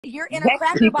You're in a That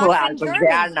cracker people box are, in but they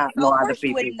are Germany. not So no of other course you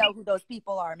people. wouldn't know who those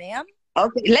people are, ma'am.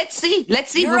 Okay, let's see.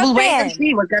 Let's see. You're We a will wait fan. and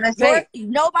see. We're gonna say.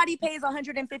 Nobody pays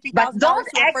 $150,000 But don't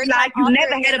to a act first-time like you author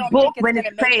never if they had a don't book think it's when it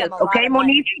going to make fails, them a lot okay, of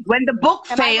Monique? money. When the book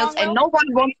Am I fails wrong, and Will? no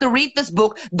one wants to read this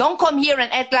book, don't come here and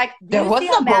act like Do there you was see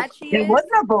no how book. mad she There is? was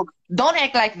no book. Don't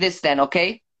act like this then,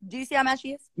 okay? Do you see how mad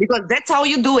she is? Because that's how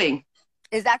you're doing.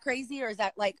 Is that crazy, or is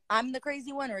that like I'm the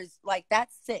crazy one, or is like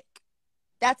that's sick?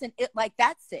 That's sick.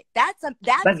 That's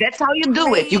But that's how you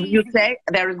do it. You crazy. say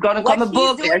there is gonna What come a she's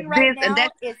book, doing there's right this and now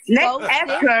that. is Let's so ask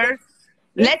sick. her. It's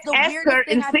Let's the ask weirdest her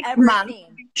thing in I've 6 ever months.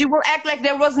 seen. She will act like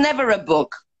there was never a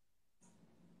book.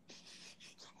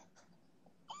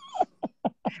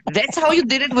 That's how you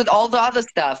did it with all the other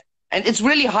stuff. And it's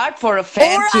really hard for a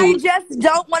fan Or to I just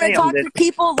don't want to stay on talk this. to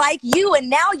people like you, and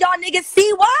now y'all niggas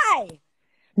see why.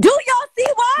 Do y'all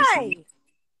see why?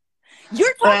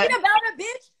 You're talking about a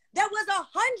bitch that was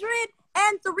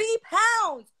 103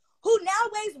 pounds who now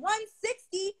weighs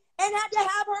 160 and had to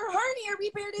have her hernia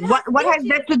repaired. What has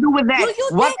that to do with that?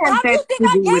 What has How do you that think to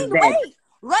I do with gained that? weight?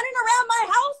 Running around my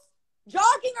house?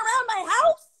 Jogging around my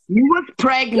house? You was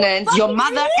pregnant, You your fucking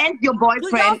mother idiot. and your Do y'all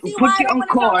boyfriend see put why I you don't on want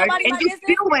to tell court, nobody and my you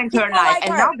business? still went her People night. like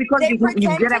And her, now because they you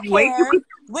pretend get to up weight, you care. could.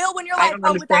 Will, when you're I like, don't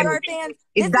oh, without understand our it. fans,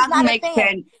 It this is doesn't not a make fan.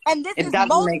 sense. And this It is doesn't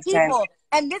most make sense. people.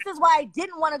 And this is why I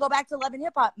didn't want to go back to Love and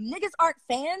Hip Hop. Niggas aren't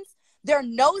fans. They're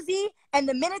nosy, and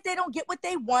the minute they don't get what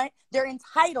they want, they're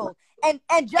entitled. And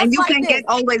just And you like can this, get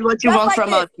always what you just want like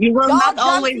from this, us. You will y'all not jumped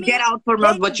always me. get out from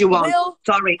us what you want. Will,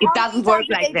 Sorry, it how many doesn't work times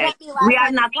did like they that. jump me last We are night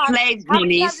in not the comments? slaves, How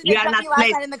many times Moniece. did We they are jump not me last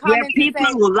slaves. night in the We are comments and people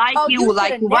say, who like oh, you, you who should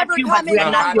like have to watch never you, but come we in are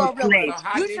on not No your Glorilla. slaves.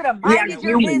 You should have We are minded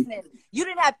your humans. business. You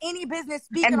didn't have any business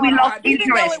speaking And on we that. lost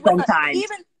interest sometimes.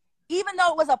 Even though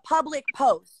it was a public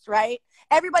post, right?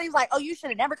 Everybody's like, oh, you should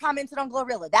have never commented on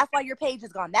Glorilla. That's why your page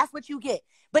is gone. That's what you get.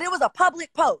 But it was a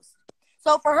public post.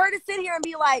 So for her to sit here and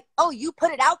be like, oh, you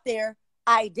put it out there,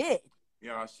 I did. You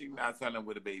know, she's not telling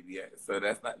where the baby at. So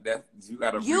that's not, that's, you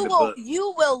got to read You the will, book.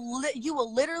 you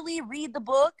will literally read the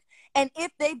book. And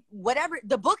if they, whatever,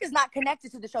 the book is not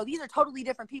connected to the show. These are totally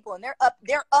different people, and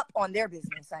they're up on their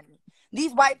business, honey.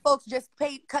 These white folks just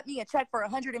cut me a check for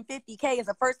 $150K as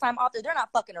a first-time author. They're not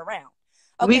fucking around.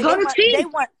 Okay, We're gonna see. They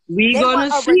want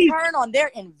a return on their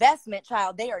investment,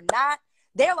 child. They are not.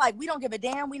 They're like, we don't give a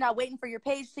damn. We're not waiting for your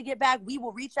page to get back. We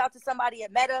will reach out to somebody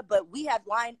at Meta, but we have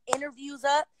lined interviews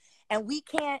up, and we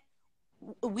can't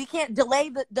delay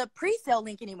the pre-sale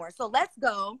link anymore. So let's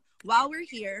go. While we're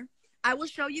here, I will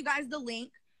show you guys the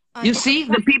link. You see,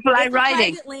 the people are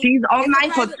writing. She's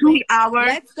online for 2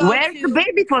 hours. Where's the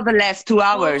baby for the last 2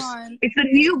 hours? It's a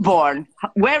newborn.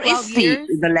 Where is she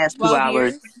the last 2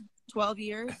 hours? 12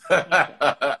 years.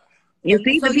 You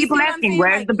see, the people asking,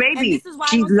 where's the baby?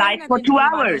 She's live for 2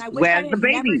 hours. Where's the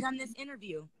baby? I never done this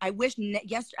interview. I wish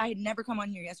I had never come on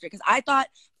here yesterday, because I thought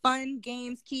fun,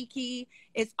 games, kiki.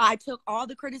 I took all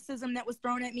the criticism that was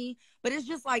thrown at me, but it's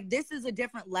just like, this is a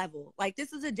different level. Like,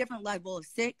 this is a different level of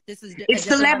sick. This is it's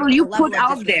the level you put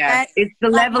out there. It's the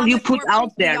level you put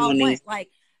out there, Moniece. Like,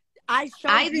 I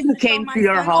didn't came to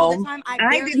your home.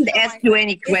 I didn't ask you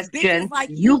any questions. Like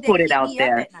you put it out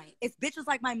there. It's bitches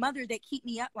like my mother that keep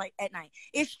me up at night.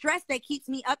 It's stress that keeps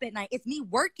me up at night. It's me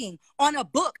working on a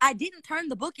book. I didn't turn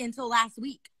the book in until last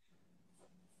week.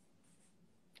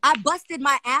 I busted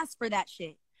my ass for that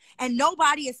shit. And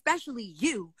nobody, especially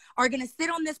you, are going to sit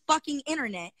on this fucking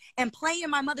internet and play in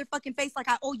my motherfucking face like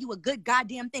I owe you a good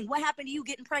goddamn thing. What happened to you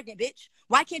getting pregnant, bitch?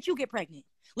 Why can't you get pregnant?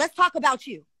 Let's talk about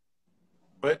you.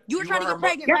 But you were trying to get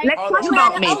pregnant, right? Let's talk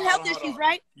about me. You had health issues,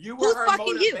 right? You were her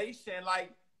motivation.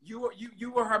 Like, you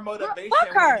were her motivation.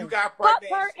 Fuck her. You got pregnant.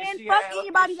 Fuck her and fuck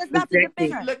anybody that's about to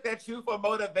defend her. She looked at you for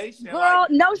motivation. Girl,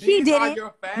 like, no, she didn't.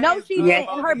 No, she didn't.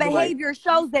 And her behavior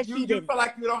shows that she didn't. You feel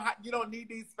like you don't need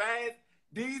these fans.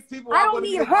 These people I don't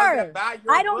need her.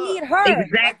 I don't need her.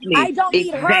 Exactly. I don't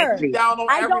need her.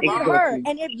 I don't need her.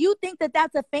 And if you think that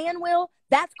that's a fan, Will,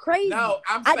 that's crazy. No,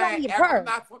 I don't need her. I'm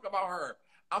not talking about her.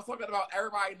 I'm talking about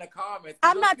everybody in the comments.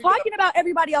 I'm not talking about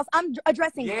everybody else. I'm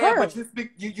addressing her. Yeah, but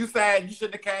you said you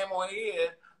shouldn't have came on here.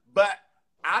 But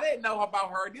I didn't know about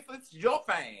her. This is your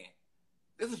fan.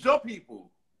 This is your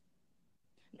people.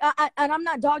 And I'm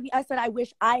not dogging. I said I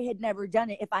wish I had never done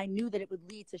it if I knew that it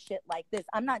would lead to shit like this.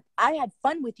 I'm not. I had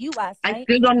fun with you last night. I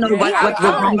still don't know what I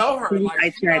don't know her. I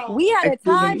said we had a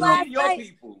time last night.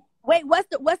 People. Wait, what's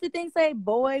the thing say?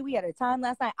 Boy, we had a time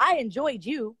last night. I enjoyed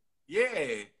you.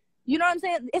 Yeah. You know what I'm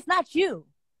saying? It's not you.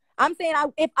 I'm saying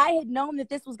if I had known that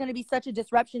this was going to be such a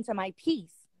disruption to my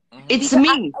peace. It's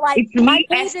me. It's me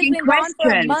asking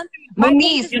questions.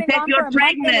 Moniece, you said you're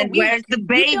pregnant. Where's the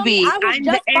baby? I'm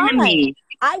the enemy.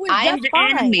 I am the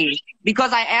enemy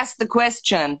because I asked the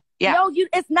question. Yeah. No,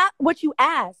 it's not what you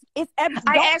asked. I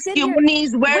asked you,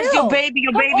 Moniece, where's your baby?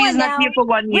 Your baby is not here for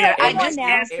 1 year. I just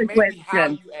asked the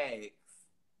question.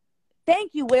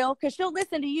 Thank you, Will, because she'll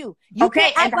listen to you.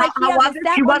 Okay, and how was it?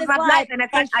 She was not nice, and I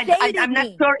said, I'm not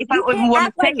sure if I even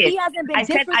want to say it. I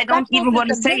said, I don't even want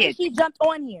to say it. She jumped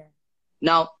on here.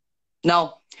 No.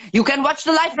 You can watch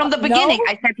the live from the beginning.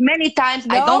 I said many times,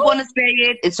 I don't want to say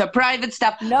it. It's a private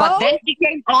stuff. But then she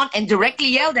came on and directly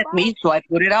yelled at me, so I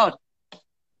put it out.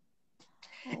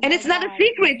 And it's not a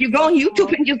secret. You go on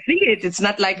YouTube and you see it. It's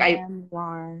not like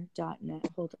Memoir.net.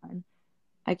 Hold on.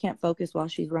 I can't focus while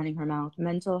she's running her mouth.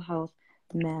 Mental health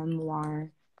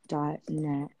memoir.net.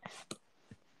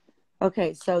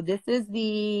 Okay, so this is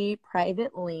the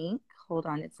private link. Hold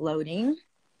on, it's loading.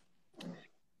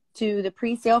 To the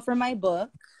pre-sale for my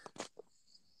book.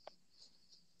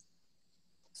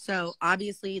 So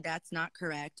obviously that's not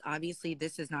correct. Obviously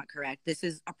this is not correct. This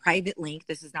is a private link.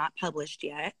 This is not published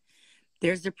yet.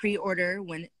 There's the pre-order.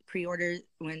 When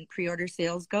pre-order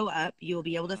sales go up, you'll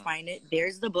be able to find it.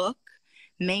 There's the book,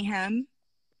 Mayhem,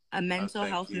 a mental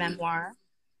health memoir.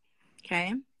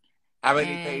 Okay. How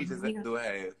many pages do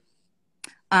I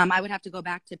have? I would have to go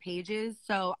back to pages.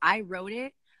 So I wrote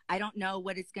it. I don't know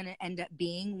what it's going to end up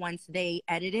being once they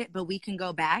edit it, but we can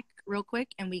go back real quick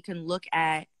and we can look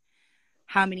at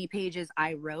how many pages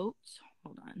I wrote.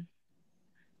 Hold on.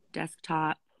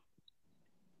 Desktop.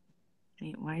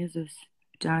 Wait, why is this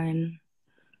done?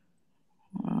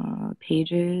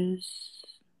 Pages.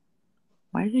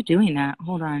 Why is it doing that?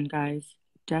 Hold on, guys.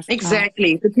 Desktop.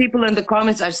 Exactly. The people in the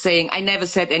comments are saying, I never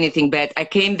said anything bad. I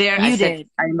came there, I said,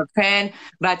 I'm a fan,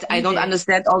 but I don't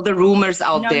understand all the rumors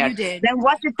out there. You did. Then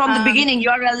watch it from the beginning.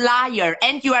 You're a liar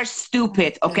and you are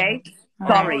stupid, okay?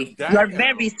 Sorry. You're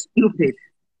very stupid.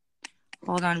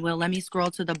 Hold on, Will. Let me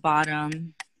scroll to the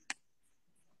bottom.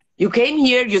 You came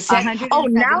here, you said, oh,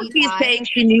 now she's saying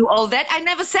she knew all that. I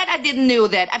never said I didn't know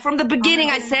that. From the beginning,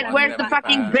 I said, where's the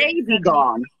fucking baby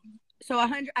gone? So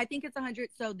 100, I think it's 100.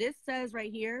 So this says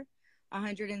right here,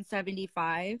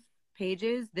 175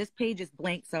 pages. This page is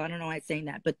blank, so I don't know why it's saying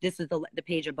that, but this is the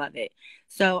page above it.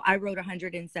 So I wrote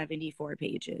 174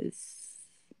 pages.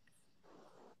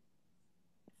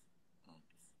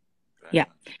 Yeah.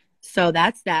 So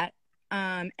that's that.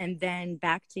 And then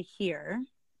back to here.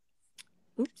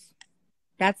 Oops.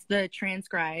 That's the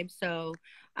transcribe. So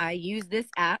I use this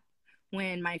app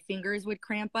when my fingers would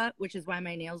cramp up, which is why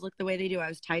my nails look the way they do. I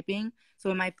was typing. So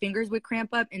when my fingers would cramp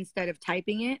up, instead of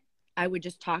typing it, I would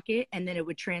just talk it and then it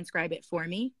would transcribe it for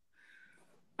me.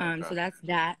 So that's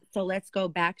that. So let's go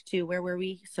back to, where were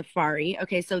we? Safari.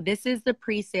 Okay, so this is the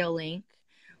pre-sale link.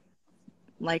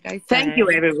 Like I said. Thank you,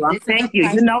 everyone. Thank you.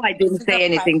 You know I didn't say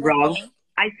anything wrong.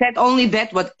 I said only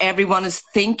that what everyone is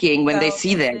thinking when they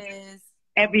see that.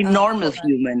 Every normal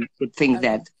human would think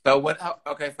that. So what?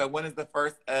 Okay, so when is the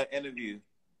first interview?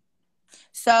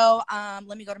 So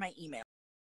let me go to my email.